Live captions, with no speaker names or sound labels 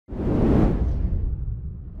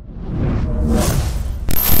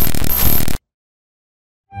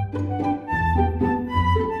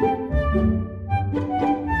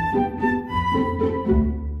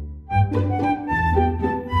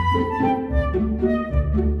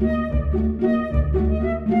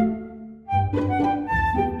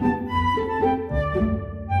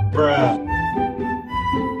Bruh.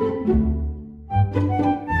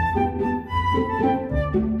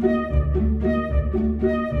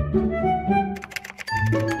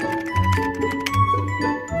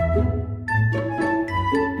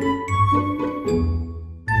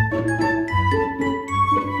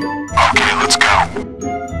 Okay, let's go.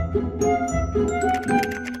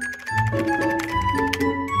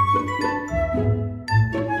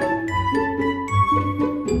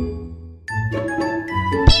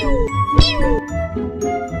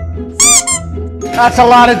 That's a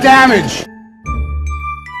lot of damage.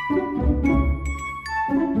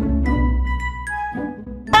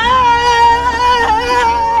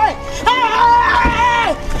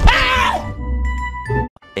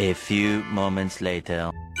 A few moments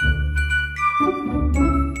later.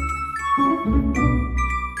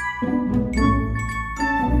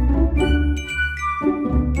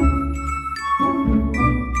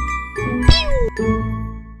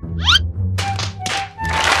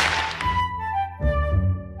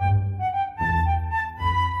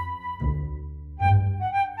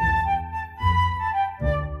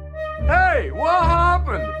 Hey, what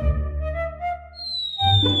happened?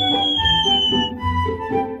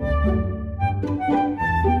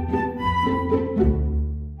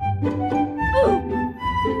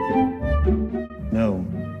 No.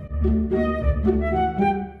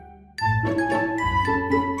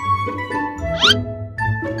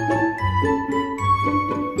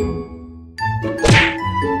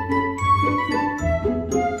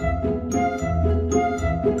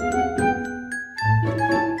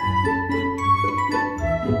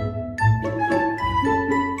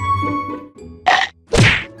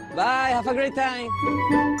 Bye, have a great time.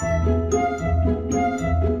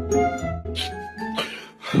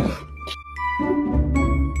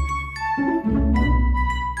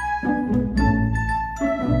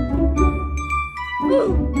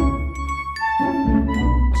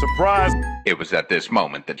 Surprise! It was at this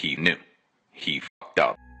moment that he knew. He fucked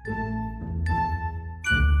up.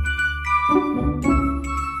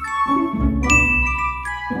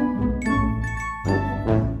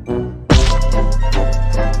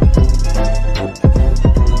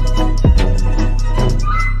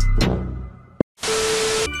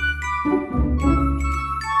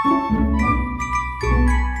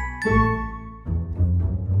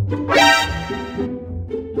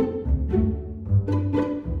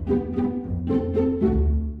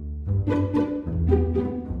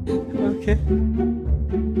 Okay.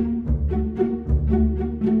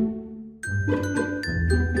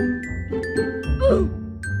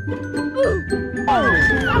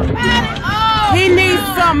 He needs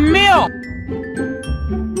some milk.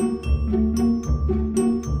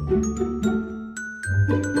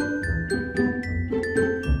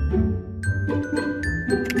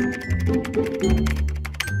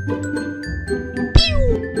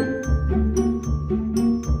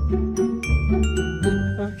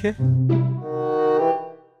 Okay.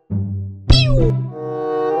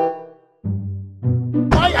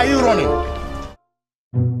 Why are you running?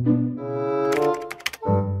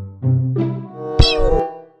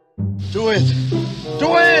 Do it!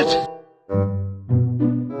 Do it!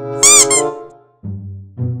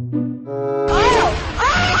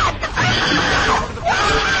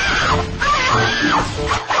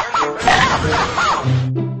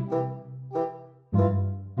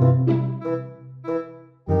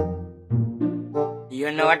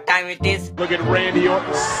 You know what time it is? Look at Randy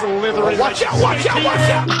Orton slithering. Watch out! Watch out! Watch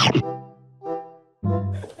out!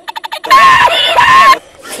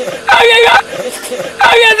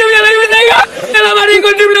 ¡Alguien subió la biblioteca! ¡Se la marí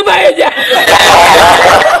con triple paella!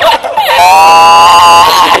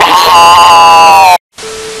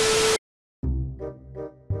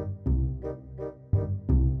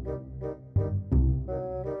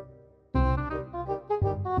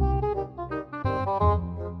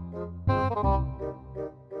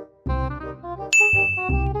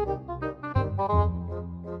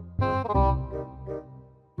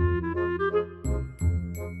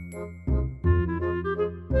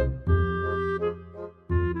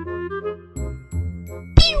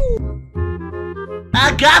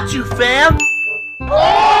 I got you, fam!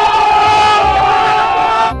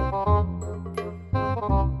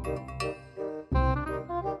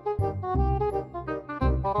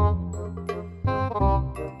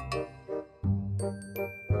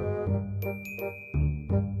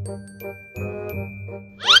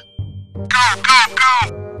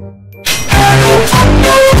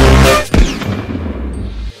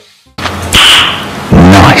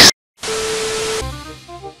 Nice.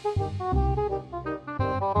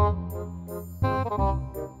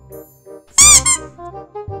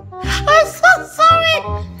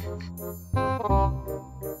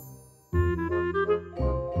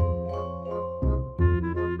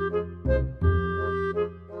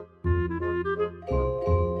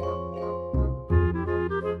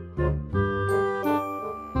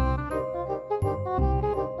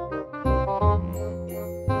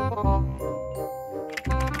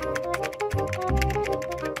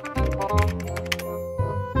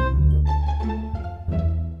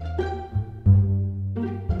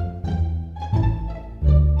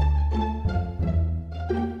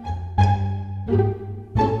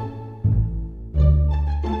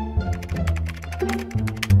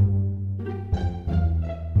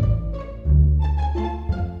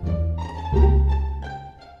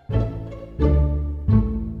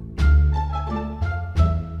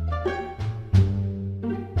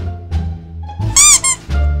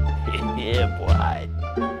 Yeah, boy.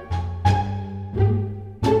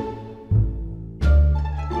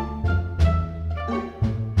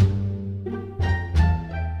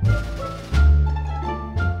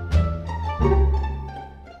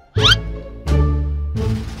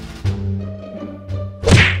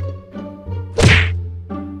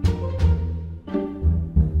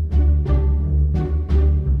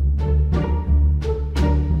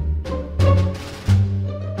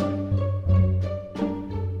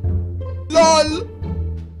 LOL.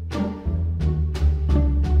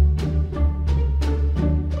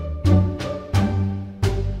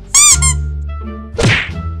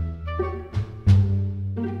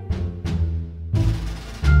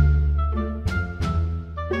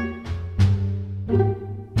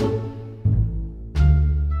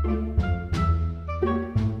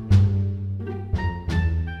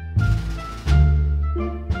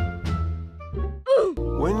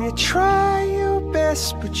 When you try your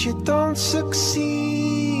best but you don't succeed.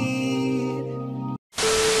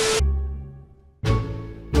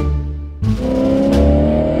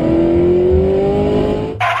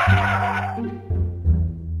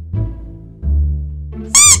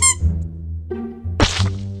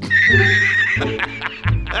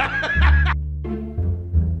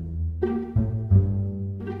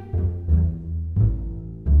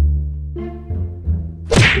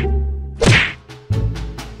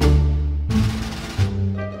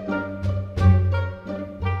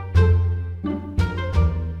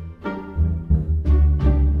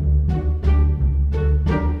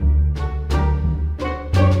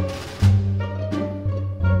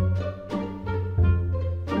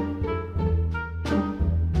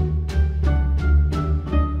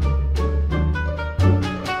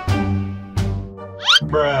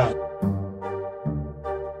 Bruh.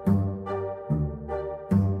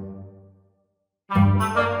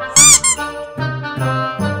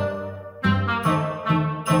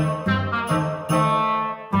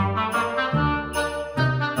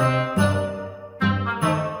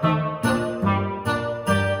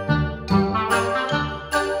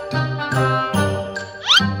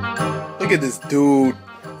 Look at this dude.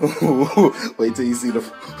 Wait till you see the.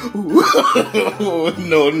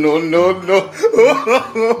 No, no, no, no.